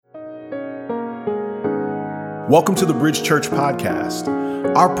Welcome to the Bridge Church podcast.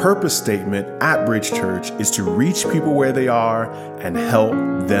 Our purpose statement at Bridge Church is to reach people where they are and help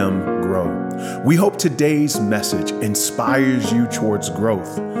them grow. We hope today's message inspires you towards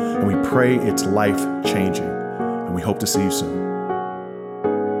growth, and we pray it's life-changing. And we hope to see you soon.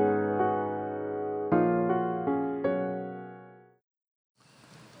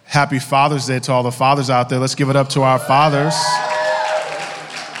 Happy Father's Day to all the fathers out there. Let's give it up to our fathers.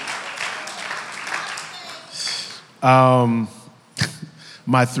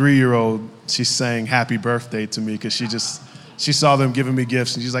 My 3-year-old, she's saying happy birthday to me because she saw them giving me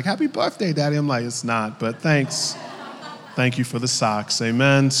gifts and she's like, happy birthday, Daddy. I'm like, it's not, but thanks. Thank you for the socks.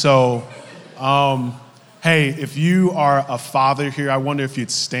 Amen. So, hey, if you are a father here, I wonder if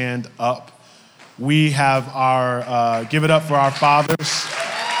you'd stand up. We have our, give it up for our fathers.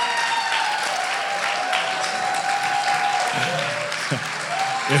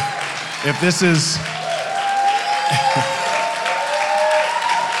 If this is,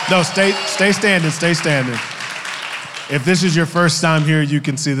 no, stay standing. If this is your first time here, you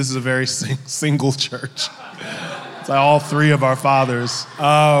can see this is a very single church. It's like all three of our fathers.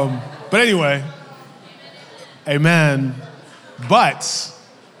 But anyway, amen. But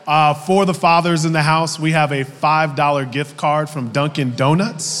for the fathers in the house, we have a $5 gift card from Dunkin'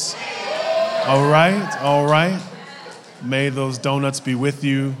 Donuts. All right. May those donuts be with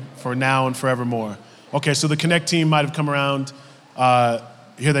you for now and forevermore. Okay, so the Connect team might have come around.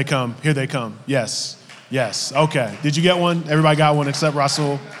 Here they come. Yes. Okay, did you get one? Everybody got one except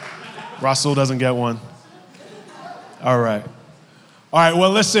Russell. Russell doesn't get one. All right, well,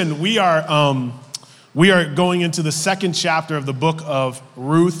 listen, we are going into the second chapter of the book of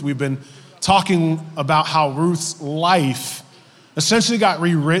Ruth. We've been talking about how Ruth's life essentially got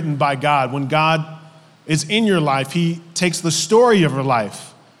rewritten by God. When God is in your life, he takes the story of your life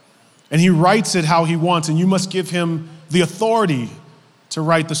and he writes it how he wants, and you must give him the authority to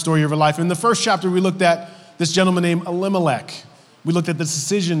write the story of your life. In the first chapter, we looked at this gentleman named Elimelech. We looked at the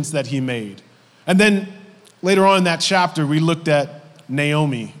decisions that he made. And then later on in that chapter, we looked at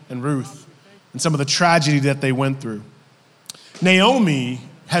Naomi and Ruth and some of the tragedy that they went through. Naomi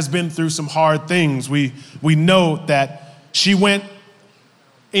has been through some hard things. We know that she went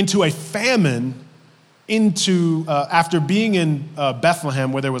into a famine after being in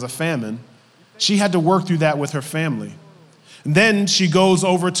Bethlehem where there was a famine. She had to work through that with her family. And then she goes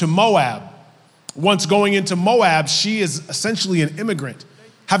over to Moab. Once going into Moab, she is essentially an immigrant,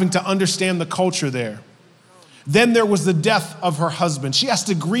 having to understand the culture there. Then there was the death of her husband. She has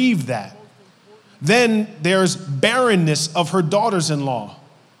to grieve that. Then there's barrenness of her daughters-in-law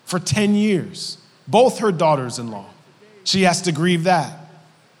for 10 years. Both her daughters-in-law. She has to grieve that.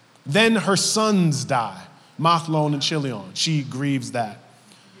 Then her sons die, Mahlon and Chilion. She grieves that.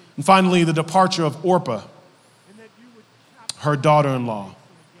 And finally, the departure of Orpah, her daughter-in-law.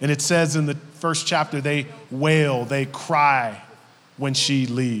 And it says in the first chapter, they wail, they cry when she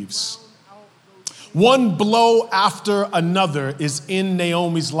leaves. One blow after another is in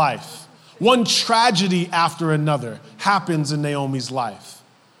Naomi's life. One tragedy after another happens in Naomi's life.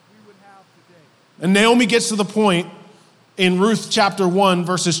 And Naomi gets to the point in Ruth chapter 1,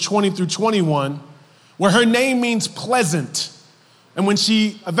 verses 20 through 21, where her name means pleasant. And when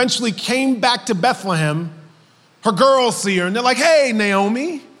she eventually came back to Bethlehem, her girls see her and they're like, hey,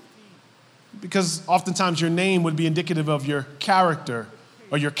 Naomi. Because oftentimes your name would be indicative of your character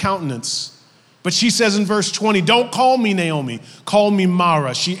or your countenance. But she says in verse 20, don't call me Naomi, call me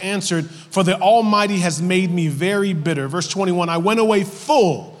Mara. She answered, for the Almighty has made me very bitter. Verse 21, I went away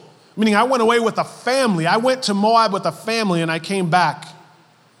full, meaning I went away with a family. I went to Moab with a family and I came back.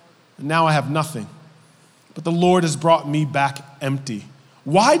 And now I have nothing. But the Lord has brought me back empty.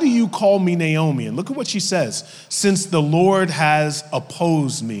 Why do you call me Naomi? And look at what she says. Since the Lord has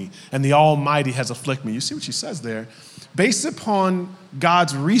opposed me and the Almighty has afflicted me. You see what she says there? Based upon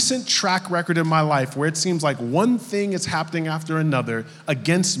God's recent track record in my life, where it seems like one thing is happening after another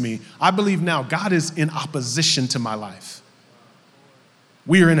against me, I believe now God is in opposition to my life.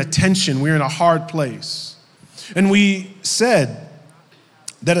 We are in a tension. We are in a hard place. And we said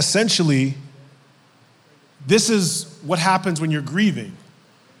that essentially this is what happens when you're grieving.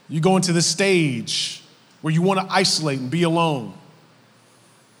 You go into this stage where you want to isolate and be alone.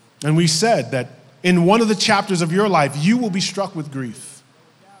 And we said that in one of the chapters of your life, you will be struck with grief,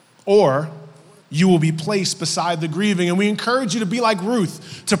 or you will be placed beside the grieving. And we encourage you to be like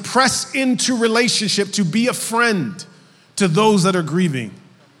Ruth, to press into relationship, to be a friend to those that are grieving.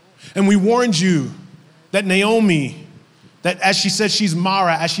 And we warned you that Naomi, that as she said she's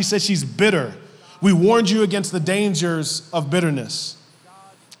Mara, as she said she's bitter, we warned you against the dangers of bitterness.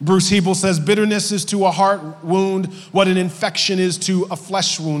 Bruce Hebel says, bitterness is to a heart wound what an infection is to a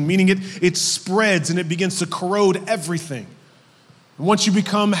flesh wound, meaning it spreads and it begins to corrode everything. And once you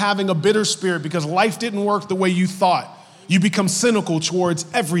become having a bitter spirit because life didn't work the way you thought, you become cynical towards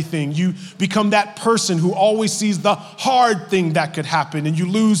everything. You become that person who always sees the hard thing that could happen, and you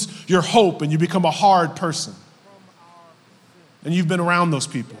lose your hope and you become a hard person. And you've been around those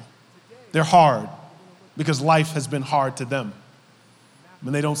people. They're hard because life has been hard to them.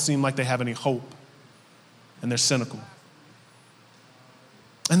 And they don't seem like they have any hope, and they're cynical.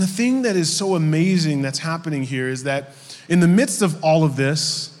 And the thing that is so amazing that's happening here is that in the midst of all of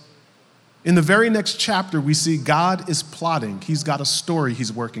this, in the very next chapter, we see God is plotting. He's got a story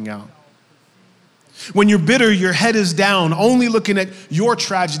he's working out. When you're bitter, your head is down, only looking at your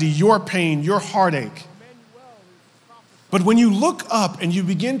tragedy, your pain, your heartache. But when you look up and you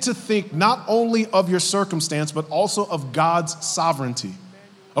begin to think not only of your circumstance, but also of God's sovereignty,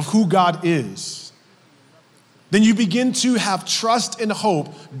 of who God is, then you begin to have trust and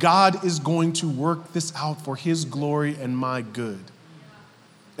hope. God is going to work this out for his glory and my good.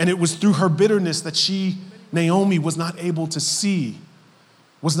 And it was through her bitterness that Naomi, was not able to see,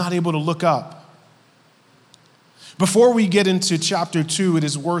 was not able to look up. Before we get into chapter 2, it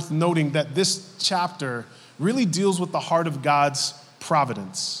is worth noting that this chapter really deals with the heart of God's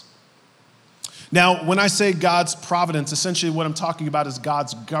providence. Now, when I say God's providence, essentially what I'm talking about is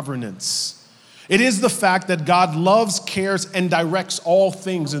God's governance. It is the fact that God loves, cares, and directs all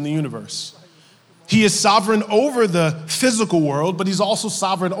things in the universe. He is sovereign over the physical world, but he's also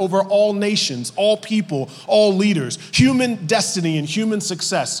sovereign over all nations, all people, all leaders, human destiny and human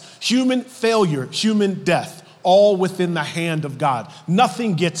success, human failure, human death, all within the hand of God.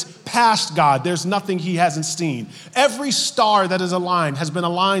 Nothing gets past God. There's nothing he hasn't seen. Every star that is aligned has been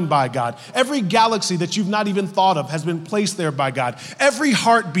aligned by God. Every galaxy that you've not even thought of has been placed there by God. Every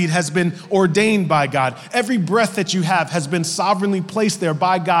heartbeat has been ordained by God. Every breath that you have has been sovereignly placed there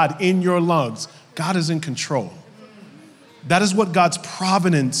by God in your lungs. God is in control. That is what God's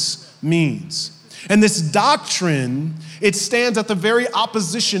providence means. And this doctrine, it stands at the very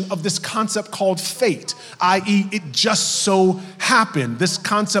opposition of this concept called fate, i.e., it just so happened, this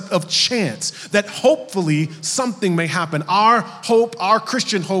concept of chance, that hopefully something may happen. Our hope, our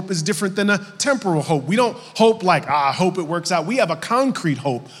Christian hope, is different than a temporal hope. We don't hope like, I hope it works out. We have a concrete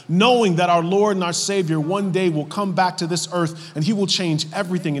hope, knowing that our Lord and our Savior one day will come back to this earth and he will change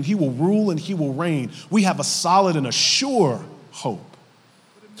everything and he will rule and he will reign. We have a solid and a sure hope.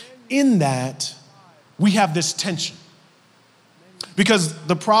 In that, we have this tension. Because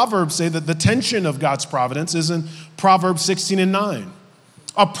the Proverbs say that the tension of God's providence is in Proverbs 16:9.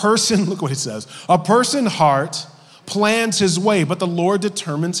 A person, look what it says, a person's heart plans his way, but the Lord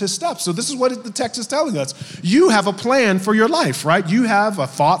determines his steps. So this is what the text is telling us. You have a plan for your life, right? You have a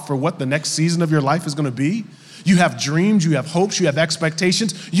thought for what the next season of your life is going to be. You have dreams, you have hopes, you have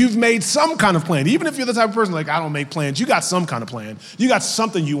expectations. You've made some kind of plan. Even if you're the type of person like, I don't make plans, you got some kind of plan. You got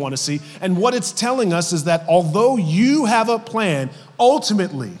something you want to see. And what it's telling us is that although you have a plan,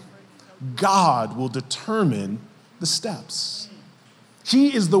 ultimately, God will determine the steps.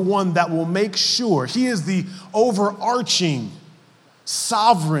 He is the one that will make sure. He is the overarching,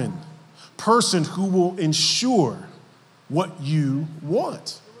 sovereign person who will ensure what you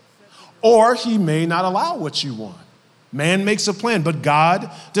want. Or he may not allow what you want. Man makes a plan, but God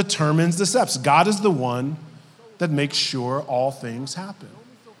determines the steps. God is the one that makes sure all things happen.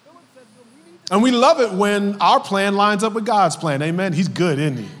 And we love it when our plan lines up with God's plan. Amen. He's good,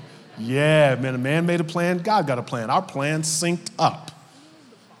 isn't he? Yeah, man, a man made a plan, God got a plan. Our plan synced up.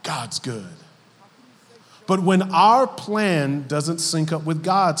 God's good. But when our plan doesn't sync up with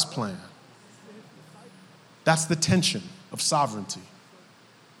God's plan, that's the tension of sovereignty,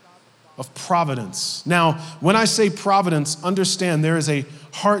 of providence. Now, when I say providence, understand there is a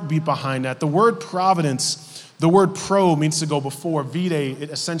heartbeat behind that. The word providence, the word pro means to go before. Vide, it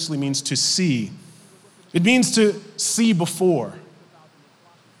essentially means to see. It means to see before.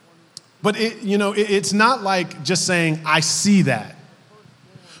 But it's not like just saying, I see that.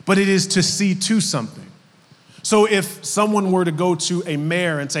 But it is to see to something. So if someone were to go to a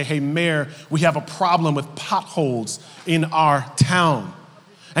mayor and say, hey, mayor, we have a problem with potholes in our town.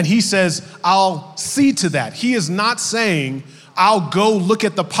 And he says, I'll see to that. He is not saying, I'll go look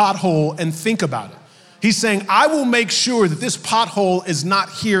at the pothole and think about it. He's saying, I will make sure that this pothole is not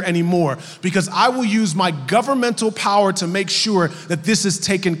here anymore because I will use my governmental power to make sure that this is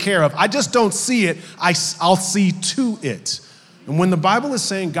taken care of. I just don't see it, I'll see to it. And when the Bible is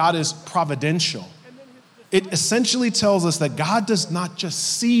saying God is providential, it essentially tells us that God does not just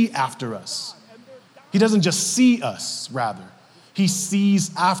see after us. He doesn't just see us, rather. He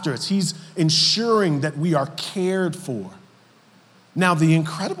sees after us. He's ensuring that we are cared for. Now, the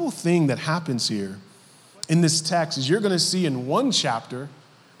incredible thing that happens here in this text is you're going to see in one chapter,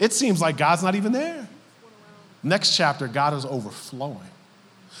 it seems like God's not even there. Next chapter, God is overflowing.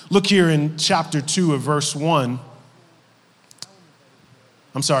 Look here in chapter 2 of verse 1.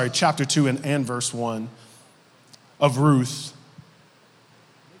 I'm sorry, chapter 2 and verse 1 of Ruth.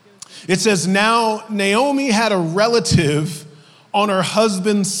 It says, now Naomi had a relative on her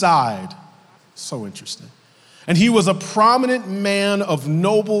husband's side. So interesting. And he was a prominent man of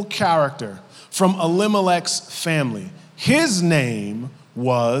noble character from Elimelech's family. His name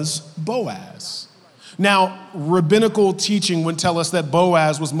was Boaz. Now, rabbinical teaching would tell us that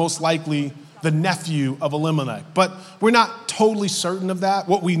Boaz was most likely the nephew of Elimelech, but we're not totally certain of that.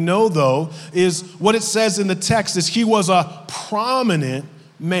 What we know, though, is what it says in the text is he was a prominent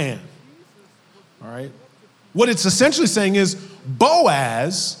man. All right? What it's essentially saying is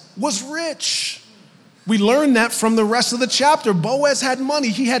Boaz was rich. We learn that from the rest of the chapter. Boaz had money.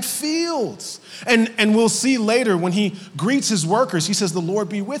 He had fields. And we'll see later when he greets his workers, he says, the Lord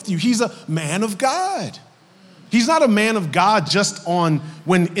be with you. He's a man of God. He's not a man of God just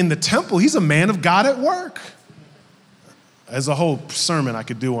when in the temple. He's a man of God at work. There's a whole sermon I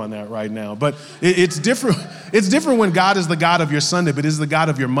could do on that right now. But it's different. It's different when God is the God of your Sunday, but is the God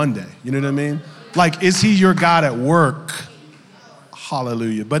of your Monday. You know what I mean? Like, is he your God at work?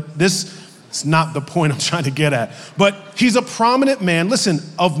 Hallelujah. But this is not the point I'm trying to get at. But he's a prominent man, listen,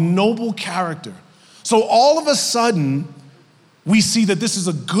 of noble character. So all of a sudden, we see that this is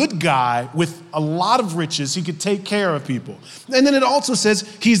a good guy with a lot of riches. He could take care of people. And then it also says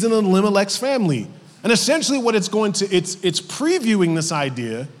he's in Elimelech's family. And essentially what it's previewing this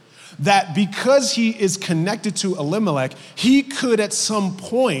idea that because he is connected to Elimelech, he could at some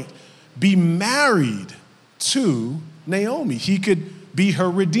point be married to Naomi. He could be her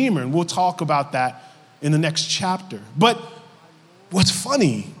redeemer. And we'll talk about that in the next chapter. But what's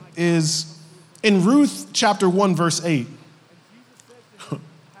funny is in Ruth chapter 1, verse 8,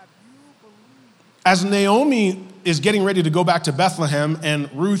 as Naomi is getting ready to go back to Bethlehem and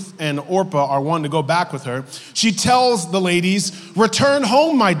Ruth and Orpah are wanting to go back with her, she tells the ladies, return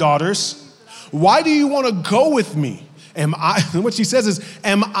home, my daughters. Why do you want to go with me? What she says is,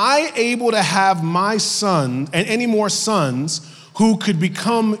 am I able to have my son and any more sons who could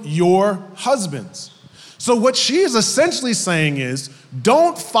become your husbands? So what she is essentially saying is,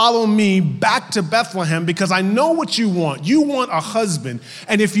 don't follow me back to Bethlehem because I know what you want. You want a husband.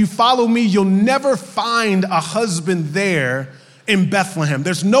 And if you follow me, you'll never find a husband there in Bethlehem.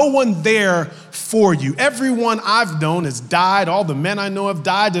 There's no one there for you. Everyone I've known has died. All the men I know have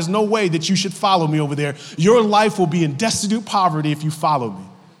died. There's no way that you should follow me over there. Your life will be in destitute poverty if you follow me.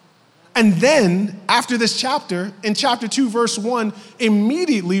 And then after this chapter, in chapter 2, verse 1,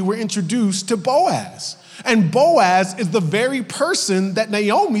 immediately we're introduced to Boaz. And Boaz is the very person that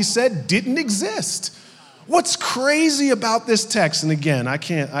Naomi said didn't exist. What's crazy about this text, and again, I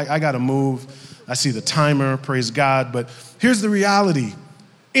got to move. I see the timer, praise God. But here's the reality.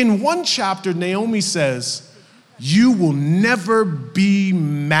 In one chapter, Naomi says, you will never be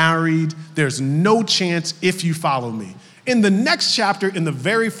married. There's no chance if you follow me. In the next chapter, in the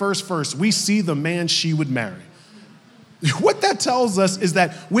very first verse, we see the man she would marry. What that tells us is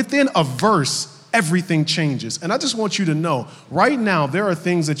that within a verse, everything changes. And I just want you to know, right now, there are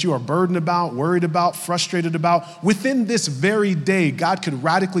things that you are burdened about, worried about, frustrated about. Within this very day, God could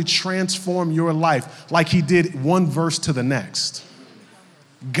radically transform your life like he did one verse to the next.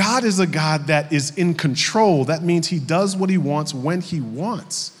 God is a God that is in control. That means he does what he wants when he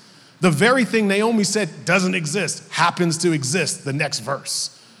wants. The very thing Naomi said doesn't exist happens to exist the next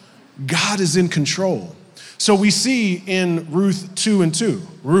verse. God is in control. So we see in Ruth 2:2,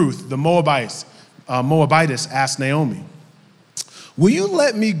 Ruth, the Moabitess, asked Naomi, will you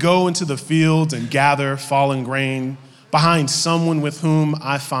let me go into the fields and gather fallen grain behind someone with whom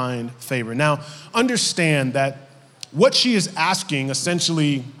I find favor? Now, understand that what she is asking,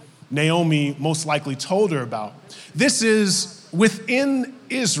 essentially, Naomi most likely told her about. This is within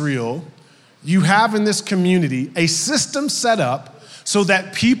Israel, you have in this community a system set up so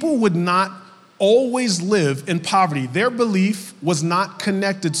that people would not always live in poverty. Their belief was not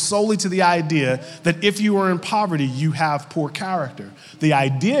connected solely to the idea that if you are in poverty, you have poor character. The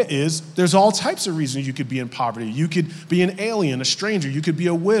idea is there's all types of reasons you could be in poverty. You could be an alien, a stranger. You could be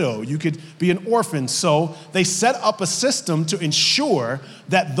a widow. You could be an orphan. So they set up a system to ensure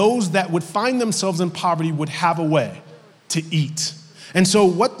that those that would find themselves in poverty would have a way to eat. And so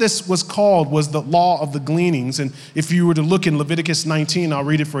what this was called was the law of the gleanings. And if you were to look in Leviticus 19, I'll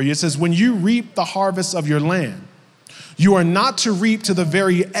read it for you. It says, when you reap the harvest of your land, You are not to reap to the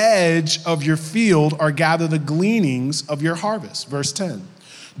very edge of your field or gather the gleanings of your harvest. Verse 10.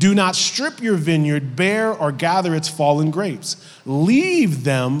 Do not strip your vineyard bare or gather its fallen grapes. Leave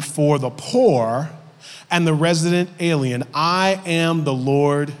them for the poor and the resident alien. I am the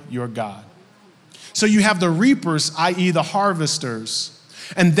Lord your God. So you have the reapers, i.e. the harvesters,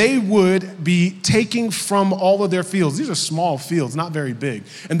 and they would be taking from all of their fields. These are small fields, not very big.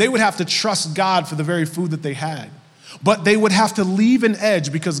 And they would have to trust God for the very food that they had. But they would have to leave an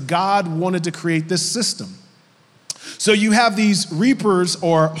edge because God wanted to create this system. So you have these reapers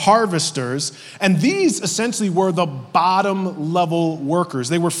or harvesters, and these essentially were the bottom level workers.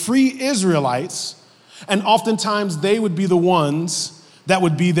 They were free Israelites, and oftentimes they would be the ones that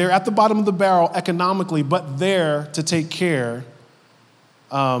would be there at the bottom of the barrel economically, but there to take care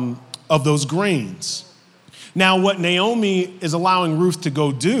of those grains. Now, what Naomi is allowing Ruth to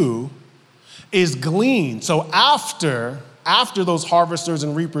go do is glean. So after those harvesters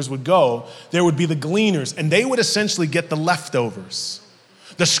and reapers would go, there would be the gleaners, and they would essentially get the leftovers,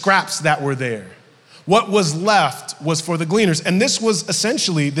 the scraps that were there. What was left was for the gleaners. And this was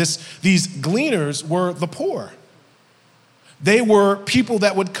essentially, these gleaners were the poor. They were people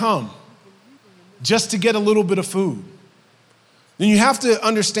that would come just to get a little bit of food. And you have to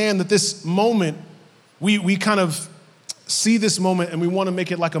understand that this moment, we kind of see this moment and we want to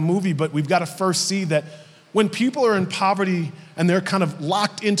make it like a movie, but we've got to first see that when people are in poverty and they're kind of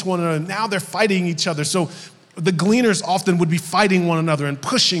locked into one another, now they're fighting each other. So the gleaners often would be fighting one another and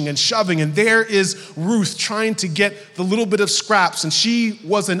pushing and shoving. And there is Ruth trying to get the little bit of scraps. And she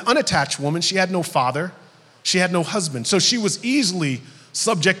was an unattached woman. She had no father. She had no husband. So she was easily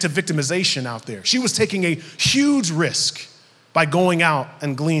subject to victimization out there. She was taking a huge risk by going out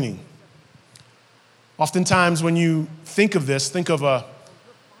and gleaning. Oftentimes when you think of this, think of a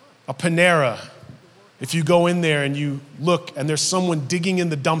Panera. If you go in there and you look and there's someone digging in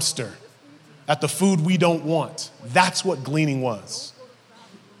the dumpster at the food we don't want, that's what gleaning was.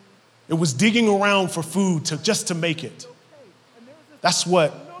 It was digging around for food just to make it. That's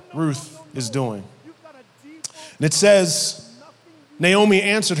what Ruth is doing. And it says, Naomi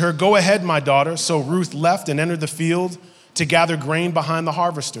answered her, "Go ahead, my daughter." So Ruth left and entered the field to gather grain behind the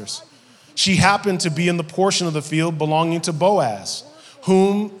harvesters. She happened to be in the portion of the field belonging to Boaz,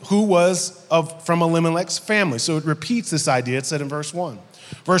 who was from Elimelech's family. So it repeats this idea. It said in verse 1.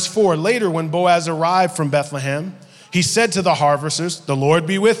 Verse 4, later when Boaz arrived from Bethlehem, he said to the harvesters, "The Lord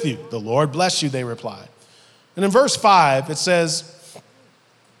be with you." "The Lord bless you," they replied. And in verse 5, it says,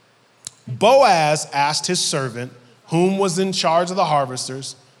 Boaz asked his servant, whom was in charge of the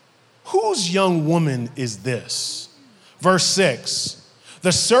harvesters, "Whose young woman is this?" Verse 6,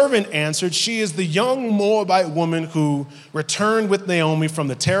 the servant answered, "She is the young Moabite woman who returned with Naomi from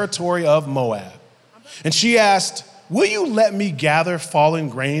the territory of Moab." And she asked, "Will you let me gather fallen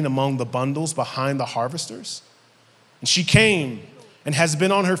grain among the bundles behind the harvesters?" And she came and has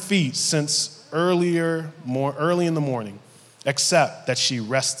been on her feet since early in the morning, except that she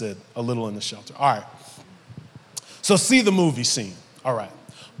rested a little in the shelter. All right. So see the movie scene. All right.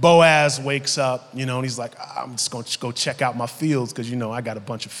 Boaz wakes up, and he's like, "I'm just going to go check out my fields because, I got a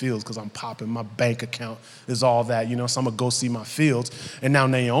bunch of fields because I'm popping. My bank account is all that, so I'm going to go see my fields." And now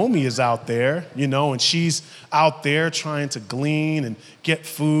Naomi is out there, and she's out there trying to glean and get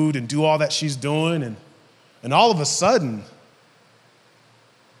food and do all that she's doing. And all of a sudden,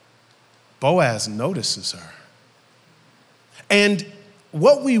 Boaz notices her. And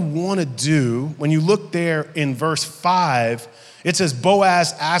what we want to do, when you look there in verse 5, it says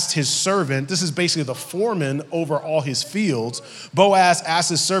Boaz asked his servant, this is basically the foreman over all his fields. Boaz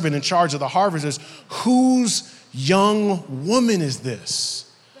asked his servant in charge of the harvesters, "Whose young woman is this?"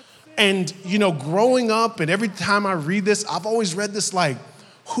 And, growing up and every time I read this, I've always read this like,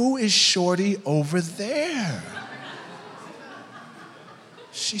 who is Shorty over there?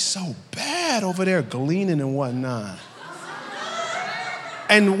 She's so bad over there gleaning and whatnot.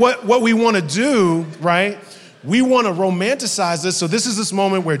 And what we want to do, right? We want to romanticize this. So this is this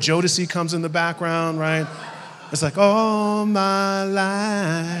moment where Jodeci comes in the background, right? It's like, "All my life,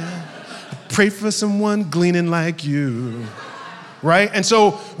 I pray for someone gleaning like you," right? And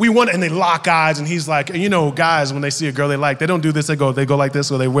so and they lock eyes, and he's like, guys, when they see a girl they like, they don't do this, they go like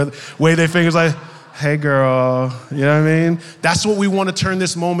this, or they wave their fingers like, "Hey girl," you know what I mean? That's what we want to turn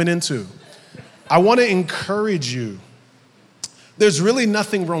this moment into. I want to encourage you. There's really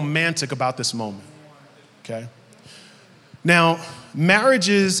nothing romantic about this moment. Okay. Now,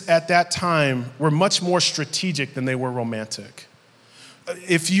 marriages at that time were much more strategic than they were romantic.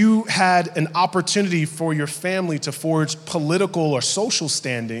 If you had an opportunity for your family to forge political or social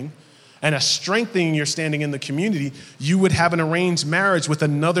standing and a strengthening your standing in the community, you would have an arranged marriage with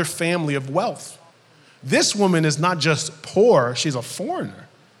another family of wealth. This woman is not just poor, she's a foreigner.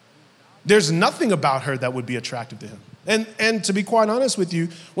 There's nothing about her that would be attractive to him. And to be quite honest with you,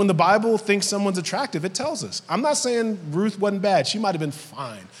 when the Bible thinks someone's attractive, it tells us. I'm not saying Ruth wasn't bad. She might have been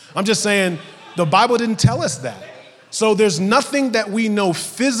fine. I'm just saying the Bible didn't tell us that. So there's nothing that we know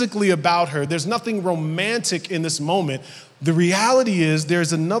physically about her. There's nothing romantic in this moment. The reality is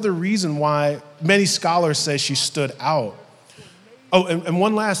there's another reason why many scholars say she stood out. Oh, and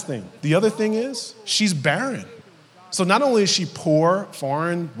one last thing. The other thing is she's barren. So not only is she poor,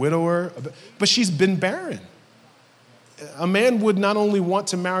 foreign, widower, but she's been barren. A man would not only want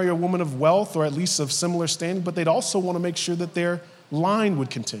to marry a woman of wealth or at least of similar standing, but they'd also want to make sure that their line would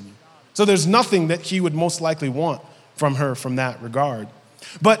continue. So there's nothing that he would most likely want from her from that regard.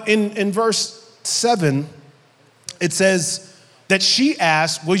 But in verse 7, it says that she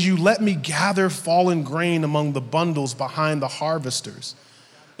asked, will you let me gather fallen grain among the bundles behind the harvesters?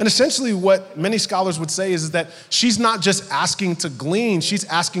 And essentially what many scholars would say is that she's not just asking to glean, she's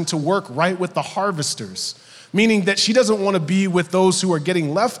asking to work right with the harvesters. Meaning that she doesn't want to be with those who are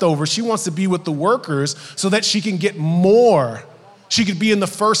getting leftovers. She wants to be with the workers so that she can get more. She could be in the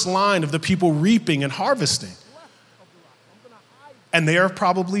first line of the people reaping and harvesting. And they are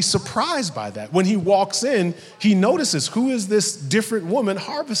probably surprised by that. When he walks in, he notices, who is this different woman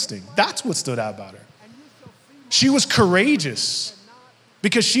harvesting? That's what stood out about her. She was courageous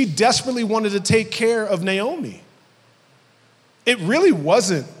because she desperately wanted to take care of Naomi. It really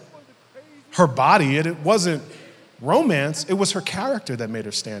wasn't her body, it wasn't romance, it was her character that made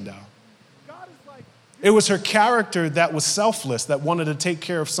her stand out. It was her character that was selfless, that wanted to take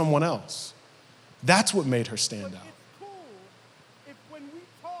care of someone else. That's what made her stand out.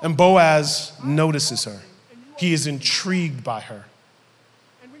 And Boaz notices her. He is intrigued by her.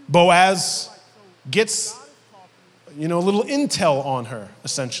 Boaz gets, a little intel on her,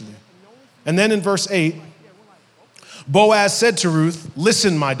 essentially. And then in verse 8, Boaz said to Ruth,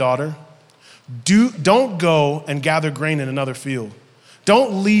 listen, my daughter, don't go and gather grain in another field.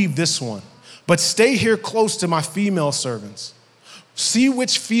 Don't leave this one, but stay here close to my female servants. See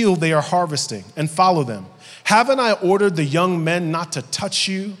which field they are harvesting and follow them. Haven't I ordered the young men not to touch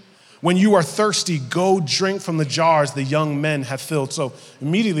you? When you are thirsty, go drink from the jars the young men have filled. So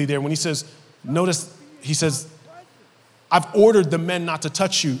immediately there, when he says, I've ordered the men not to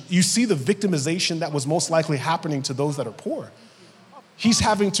touch you. You see the victimization that was most likely happening to those that are poor. He's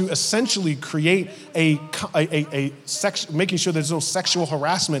having to essentially create making sure there's no sexual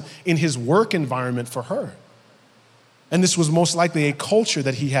harassment in his work environment for her. And this was most likely a culture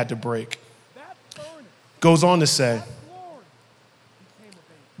that he had to break. Goes on to say,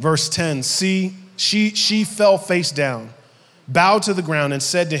 verse 10, see, she fell face down, bowed to the ground and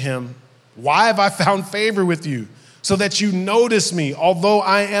said to him, why have I found favor with you, so that you notice me, although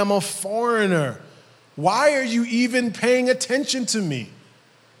I am a foreigner? Why are you even paying attention to me?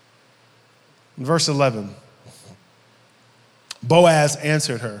 In verse 11, Boaz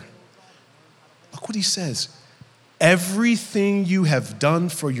answered her. Look what he says. Everything you have done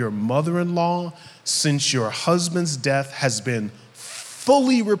for your mother-in-law since your husband's death has been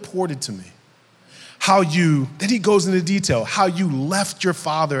fully reported to me. Then he goes into detail, how you left your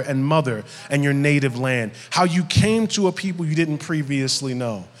father and mother and your native land, how you came to a people you didn't previously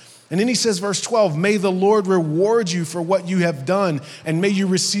know. And then he says, verse 12, may the Lord reward you for what you have done, and may you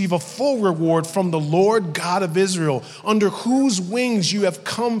receive a full reward from the Lord God of Israel, under whose wings you have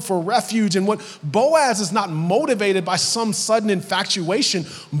come for refuge. And what Boaz is not motivated by some sudden infatuation.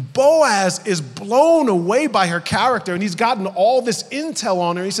 Boaz is blown away by her character, and he's gotten all this intel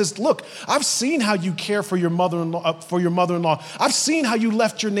on her. He says, look, I've seen how you care for your mother-in-law. I've seen how you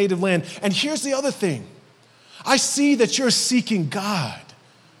left your native land. And here's the other thing. I see that you're seeking God.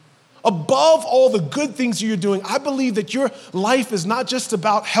 Above all the good things you're doing, I believe that your life is not just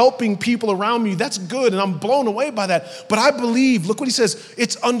about helping people around me. That's good, and I'm blown away by that. But I believe, look what he says,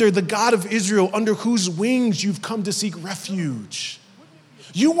 it's under the God of Israel, under whose wings you've come to seek refuge.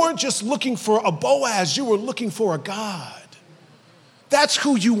 You weren't just looking for a Boaz, you were looking for a God. That's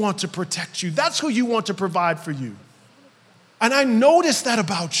who you want to protect you. That's who you want to provide for you. And I noticed that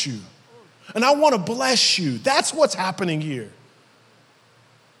about you. And I want to bless you. That's what's happening here.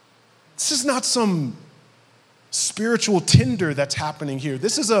 This is not some spiritual Tinder that's happening here.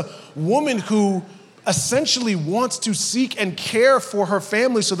 This is a woman who essentially wants to seek and care for her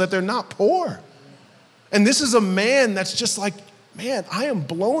family so that they're not poor. And this is a man that's just like, man, I am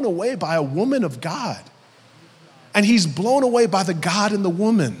blown away by a woman of God. And he's blown away by the God in the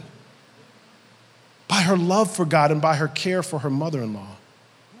woman, by her love for God and by her care for her mother-in-law.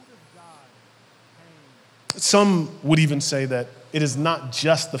 Some would even say that it is not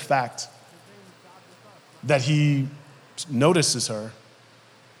just the fact that he notices her,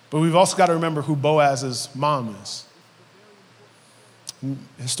 but we've also got to remember who Boaz's mom is.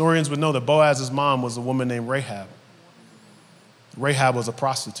 Historians would know that Boaz's mom was a woman named Rahab. Rahab was a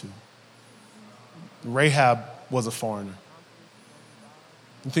prostitute. Rahab was a foreigner.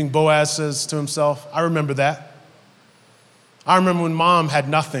 You think Boaz says to himself, I remember that. I remember when mom had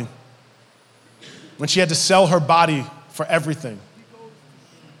nothing, when she had to sell her body for everything.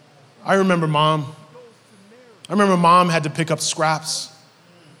 I remember mom. I remember mom had to pick up scraps.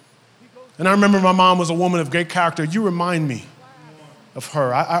 And I remember my mom was a woman of great character. You remind me of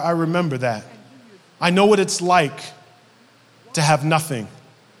her. I remember that. I know what it's like to have nothing.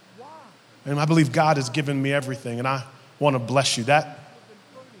 And I believe God has given me everything, and I want to bless you. That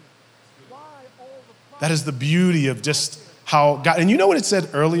is the beauty of just how God, and you know what it said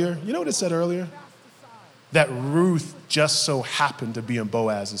earlier? You know what it said earlier? That Ruth just so happened to be in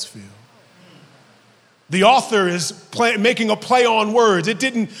Boaz's field. The author is making a play on words. It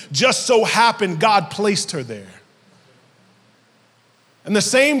didn't just so happen God placed her there. And the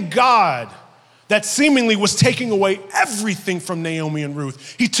same God that seemingly was taking away everything from Naomi and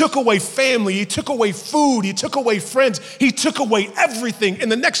Ruth. He took away family, he took away food, he took away friends, he took away everything. In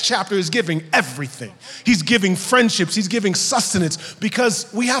the next chapter is giving everything. He's giving friendships, he's giving sustenance,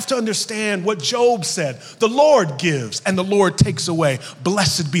 because we have to understand what Job said. The Lord gives and the Lord takes away.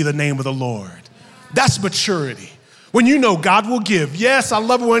 Blessed be the name of the Lord. That's maturity. When you know God will give. Yes, I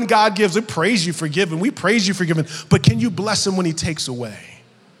love it when God gives. We praise you for giving. We praise you for giving. But can you bless him when he takes away?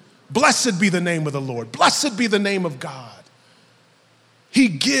 Blessed be the name of the Lord. Blessed be the name of God. He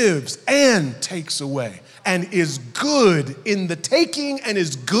gives and takes away and is good in the taking and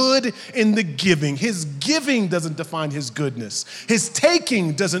is good in the giving. His giving doesn't define his goodness. His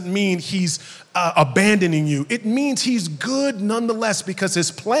taking doesn't mean he's abandoning you. It means he's good nonetheless because his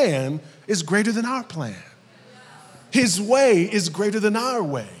plan is greater than our plan. His way is greater than our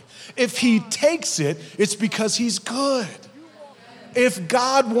way. If he takes it, it's because he's good. If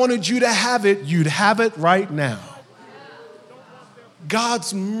God wanted you to have it, you'd have it right now.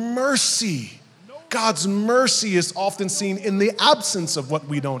 God's mercy is often seen in the absence of what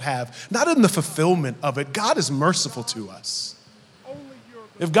we don't have, not in the fulfillment of it. God is merciful to us.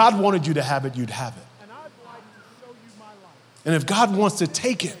 If God wanted you to have it, you'd have it. And if God wants to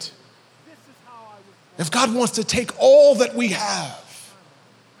take it, if God wants to take all that we have,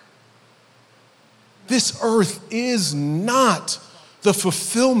 this earth is not the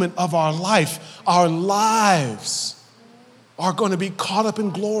fulfillment of our life. Our lives are going to be caught up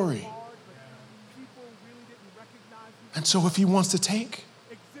in glory. And so if he wants to take,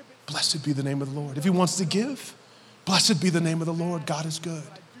 blessed be the name of the Lord. If he wants to give, blessed be the name of the Lord. God is good.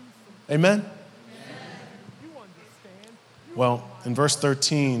 Amen? Well, in verse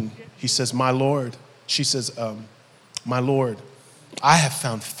 13, he says, my Lord. She says, my Lord, I have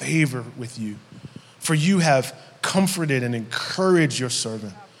found favor with you, for you have comforted and encouraged your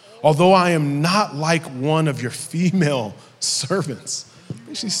servant, although I am not like one of your female servants.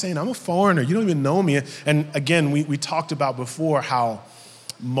 She's saying, I'm a foreigner. You don't even know me. And again, we talked about before how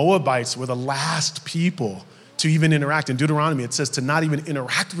Moabites were the last people to even interact. In Deuteronomy, it says to not even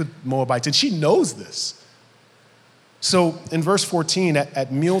interact with Moabites. And she knows this. So in verse 14,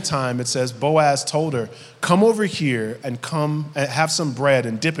 at mealtime, it says, Boaz told her, come over here and come and have some bread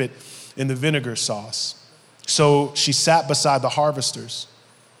and dip it in the vinegar sauce. So she sat beside the harvesters,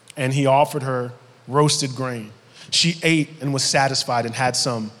 and he offered her roasted grain. She ate and was satisfied and had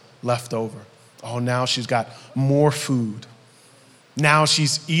some left over. Oh, now she's got more food. Now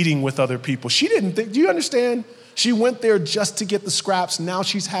she's eating with other people. She didn't think, do you understand? She went there just to get the scraps. Now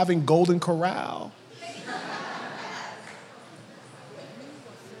she's having Golden Corral.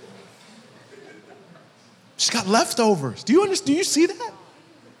 She's got leftovers. Do you see that?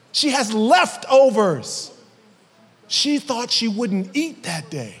 She has leftovers. She thought she wouldn't eat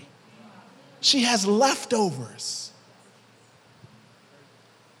that day. She has leftovers.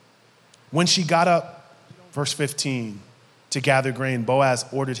 When she got up, verse 15, to gather grain, Boaz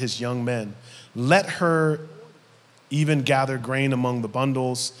ordered his young men, let her even gather grain among the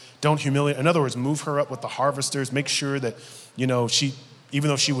bundles. Don't humiliate. In other words, move her up with the harvesters. Make sure that, she, even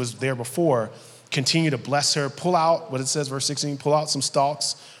though she was there before, continue to bless her. Pull out, what it says, verse 16, pull out some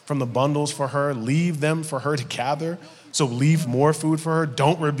stalks from the bundles for her. Leave them for her to gather. So leave more food for her.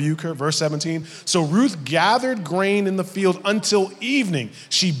 Don't rebuke her. Verse 17. So Ruth gathered grain in the field until evening.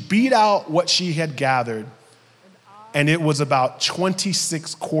 She beat out what she had gathered, and it was about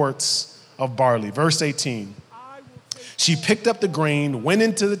 26 quarts of barley. Verse 18. She picked up the grain, went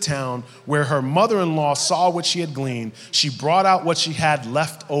into the town where her mother-in-law saw what she had gleaned. She brought out what she had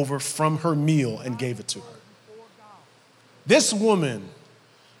left over from her meal and gave it to her. This woman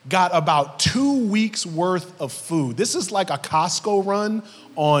got about 2 weeks worth of food. This is like a Costco run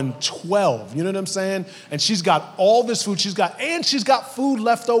on 12, you know what I'm saying? And she's got all this food she's got food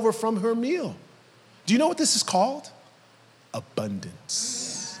left over from her meal. Do you know what this is called? Abundance.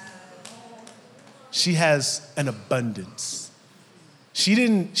 She has an abundance. She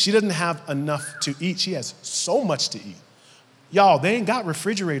doesn't have enough to eat. She has so much to eat. Y'all, they ain't got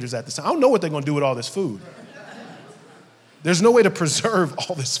refrigerators at this time. I don't know what they're gonna do with all this food. There's no way to preserve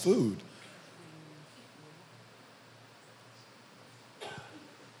all this food.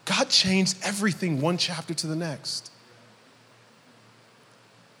 God changed everything one chapter to the next.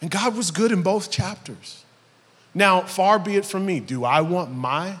 And God was good in both chapters. Now, far be it from me. Do I want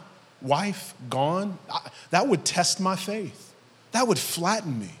my wife gone? That would test my faith. That would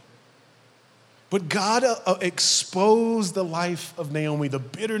flatten me. But God exposed the life of Naomi, the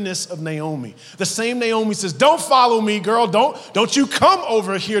bitterness of Naomi. The same Naomi says, don't follow me, girl. Don't you come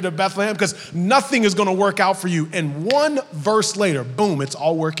over here to Bethlehem because nothing is going to work out for you. And one verse later, boom, it's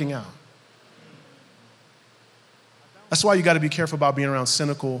all working out. That's why you got to be careful about being around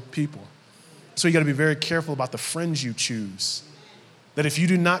cynical people. So you got to be very careful about the friends you choose. That if you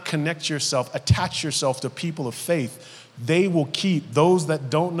do not connect yourself, attach yourself to people of faith, they will keep those that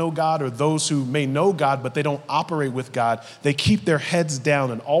don't know God or those who may know God, but they don't operate with God. They keep their heads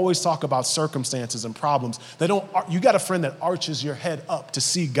down and always talk about circumstances and problems. You got a friend that arches your head up to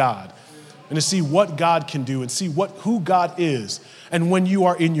see God and to see what God can do and see who God is. And when you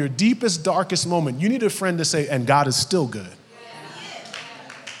are in your deepest, darkest moment, you need a friend to say, and God is still good.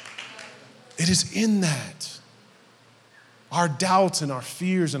 It is in that. Our doubts and our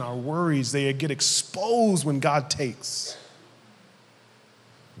fears and our worries, they get exposed when God takes.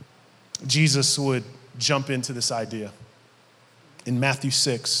 Jesus would jump into this idea. In Matthew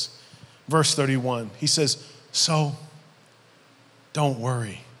 6, verse 31, he says, so don't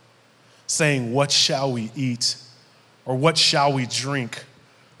worry, saying, what shall we eat? Or what shall we drink?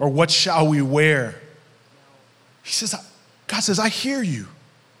 Or what shall we wear? He says, God says, I hear you.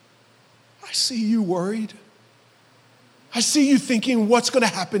 I see you worried. I see you thinking, what's going to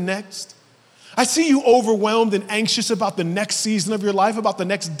happen next? I see you overwhelmed and anxious about the next season of your life, about the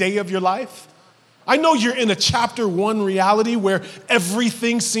next day of your life. I know you're in a chapter 1 reality where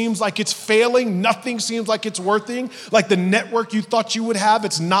everything seems like it's failing, nothing seems like it's working, like the network you thought you would have,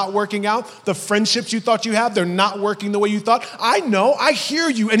 it's not working out. The friendships you thought you had, they're not working the way you thought. I know, I hear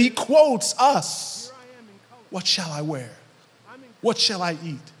you. And he quotes us. What shall I wear? What shall I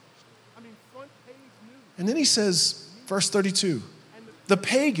eat? And then he says, verse 32, the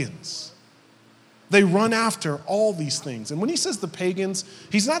pagans, they run after all these things. And when he says the pagans,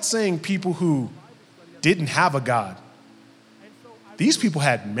 he's not saying people who didn't have a God. These people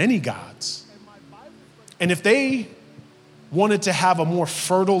had many gods. And if they wanted to have a more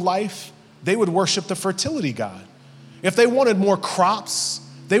fertile life, they would worship the fertility god. If they wanted more crops,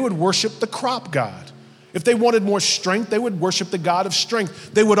 they would worship the crop god. If they wanted more strength, they would worship the God of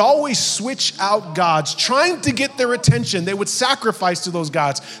strength. They would always switch out gods, trying to get their attention. They would sacrifice to those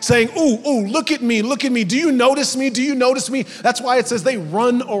gods, saying, ooh, look at me. Do you notice me? Do you notice me? That's why it says they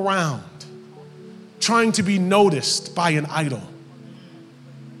run around, trying to be noticed by an idol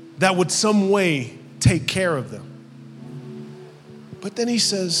that would some way take care of them. But then he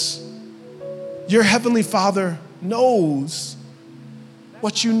says, your heavenly Father knows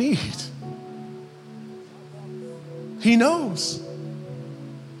what you need. He knows.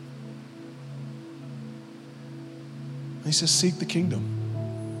 He says, seek the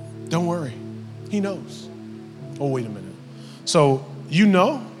kingdom. Don't worry. He knows. Oh, wait a minute. So you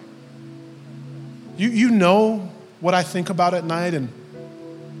know? You know what I think about at night and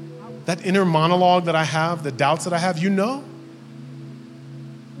that inner monologue that I have, the doubts that I have, you know?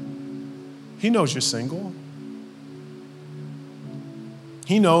 He knows you're single.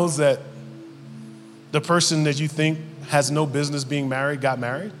 He knows that the person that you think has no business being married got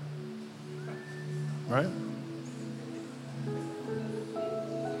married, right?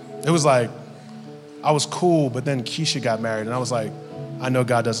 It was like, I was cool, but then Keisha got married, and I was like, I know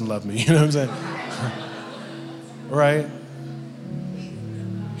God doesn't love me, you know what I'm saying? Right?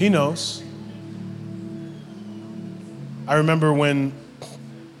 He knows. I remember when,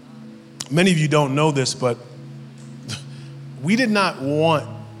 many of you don't know this, but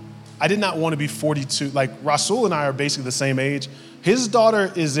I did not want to be 42. Like, Rasul and I are basically the same age. His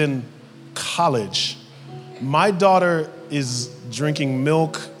daughter is in college. My daughter is drinking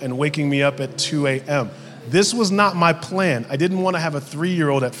milk and waking me up at 2 a.m. This was not my plan. I didn't want to have a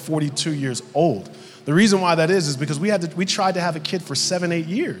 3-year-old at 42 years old. The reason why that is because we tried to have a kid for 7-8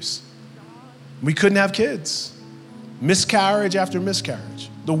 years. We couldn't have kids. Miscarriage after miscarriage.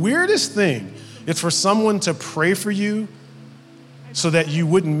 The weirdest thing is for someone to pray for you so that you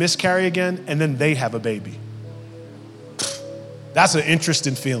wouldn't miscarry again, and then they have a baby. That's an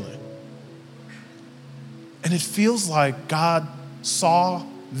interesting feeling. And it feels like God saw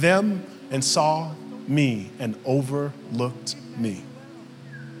them and saw me and overlooked me.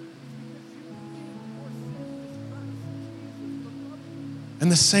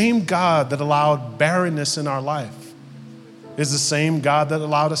 And the same God that allowed barrenness in our life is the same God that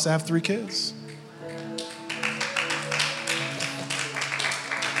allowed us to have 3 kids.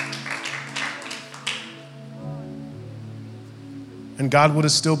 And God would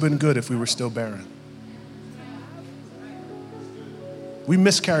have still been good if we were still barren. We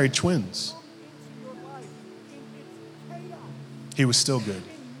miscarried twins. He was still good.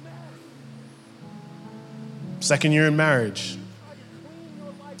 2nd year in marriage,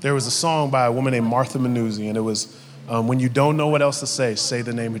 there was a song by a woman named Martha Manuzzi, and it was, when you don't know what else to say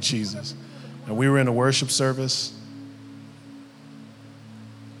the name of Jesus. And we were in a worship service.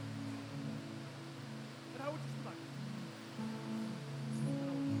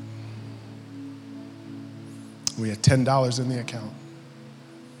 We had $10 in the account.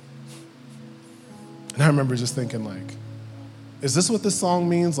 And I remember just thinking, like, is this what this song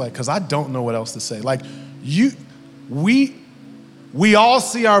means? Like, because I don't know what else to say. Like, we all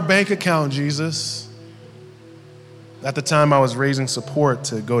see our bank account, Jesus. At the time, I was raising support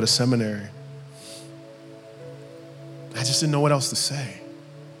to go to seminary. I just didn't know what else to say.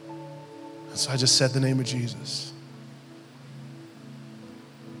 And so I just said the name of Jesus.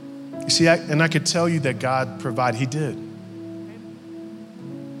 You see, I could tell you that God provided. He did.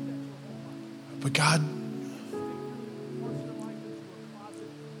 But God,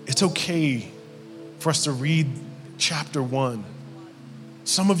 it's okay for us to read chapter 1.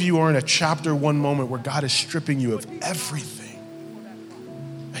 Some of you are in a chapter 1 moment where God is stripping you of everything.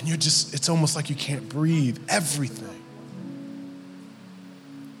 And it's almost like you can't breathe, everything.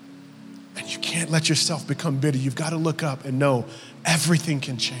 And you can't let yourself become bitter. You've got to look up and know everything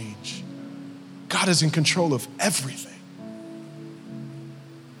can change. God is in control of everything.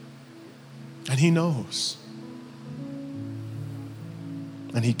 And He knows.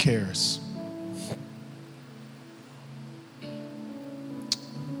 And He cares.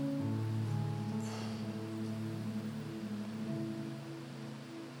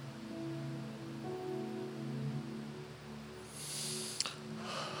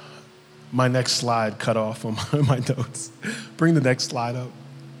 My next slide cut off on my notes. Bring the next slide up.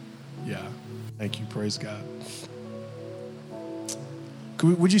 Yeah, thank you, praise God.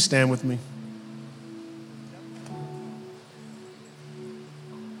 Would you stand with me?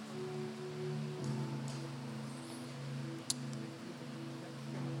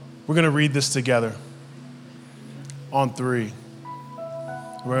 We're going to read this together on 3.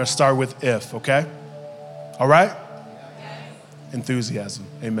 We're going to start with if, okay? All right? Enthusiasm.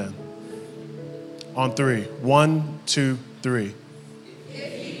 Amen. On 3. 1, 2, 3.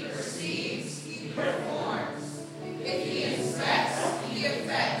 If He perceives, He performs. If He inspects, He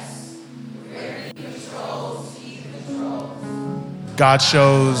affects. Where He controls, He controls. God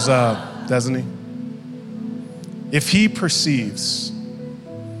shows up, doesn't He? If He perceives,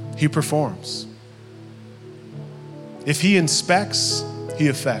 He performs. If He inspects, He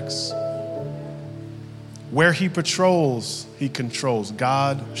affects. Where He patrols, He controls.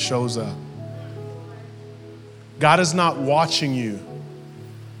 God shows up. God is not watching you.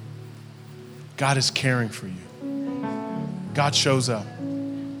 God is caring for you. God shows up.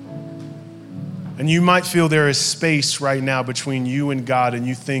 And you might feel there is space right now between you and God, and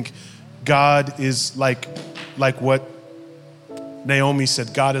you think God is like what Naomi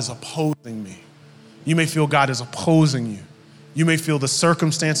said, God is opposing me. You may feel God is opposing you. You may feel the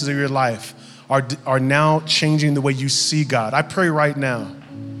circumstances of your life are now changing the way you see God. I pray right now,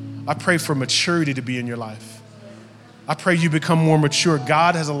 I pray for maturity to be in your life. I pray you become more mature.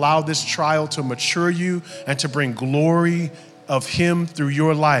 God has allowed this trial to mature you and to bring glory of Him through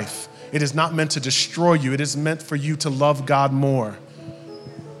your life. It is not meant to destroy you. It is meant for you to love God more.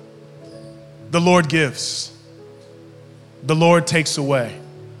 The Lord gives. The Lord takes away.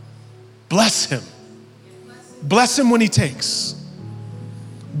 Bless Him. Bless Him when He takes.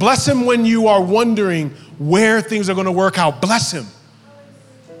 Bless Him when you are wondering where things are going to work out. Bless Him.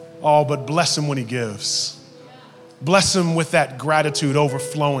 Oh, but bless Him when He gives. Bless Him with that gratitude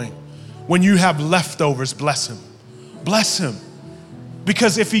overflowing. When you have leftovers, bless Him. Bless Him.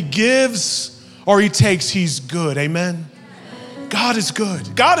 Because if He gives or he takes, he's good. Amen? God is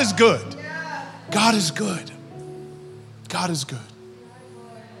good. God is good. God is good. God is good.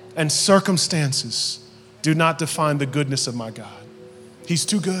 And circumstances do not define the goodness of my God. He's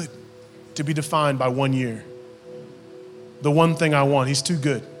too good to be defined by 1 year. The one thing I want, he's too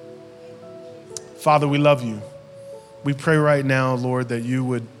good. Father, we love you. We pray right now, Lord, that you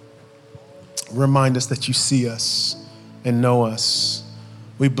would remind us that you see us and know us.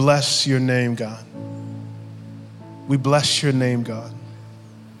 We bless your name, God. We bless your name, God.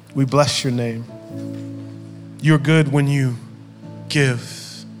 We bless your name. You're good when you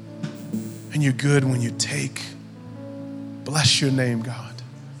give, and you're good when you take. Bless your name, God.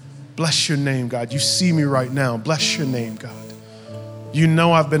 Bless your name, God. You see me right now. Bless your name, God. You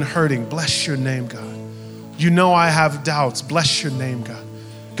know I've been hurting. Bless your name, God. You know I have doubts. Bless your name, God.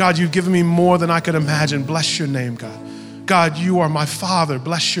 God, you've given me more than I could imagine. Bless your name, God. God, you are my Father.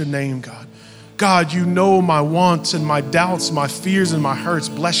 Bless your name, God. God, you know my wants and my doubts, my fears and my hurts.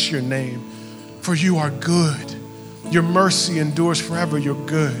 Bless your name, for you are good. Your mercy endures forever. You're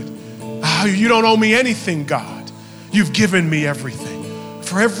good. You don't owe me anything, God. You've given me everything.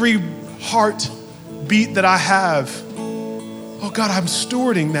 For every heart beat that I have, oh God, I'm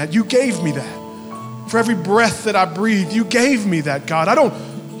stewarding that. You gave me that. For every breath that I breathe, you gave me that, God.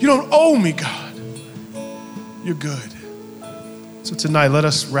 You don't owe me, God. You're good. So tonight, let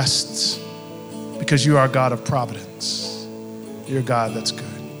us rest because you are a God of providence. You're a God that's good.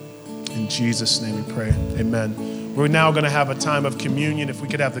 In Jesus' name we pray. Amen. We're now going to have a time of communion. If we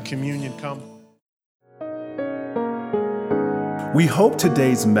could have the communion come. We hope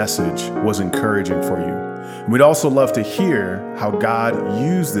today's message was encouraging for you. We'd also love to hear how God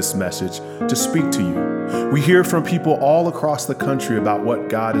used this message to speak to you. We hear from people all across the country about what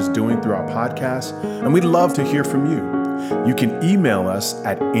God is doing through our podcast, and we'd love to hear from you. You can email us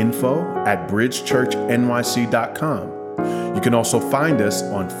at info@bridgechurchnyc.com. You can also find us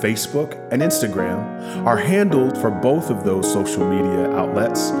on Facebook and Instagram. Our handle for both of those social media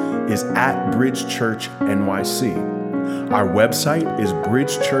outlets is @bridgechurchnyc. Our website is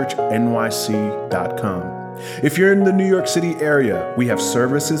bridgechurchnyc.com. If you're in the New York City area, we have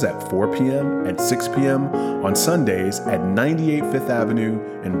services at 4 p.m. and 6 p.m. on Sundays at 98 Fifth Avenue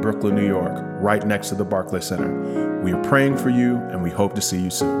in Brooklyn, New York, right next to the Barclays Center. We are praying for you, and we hope to see you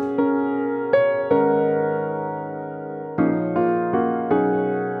soon.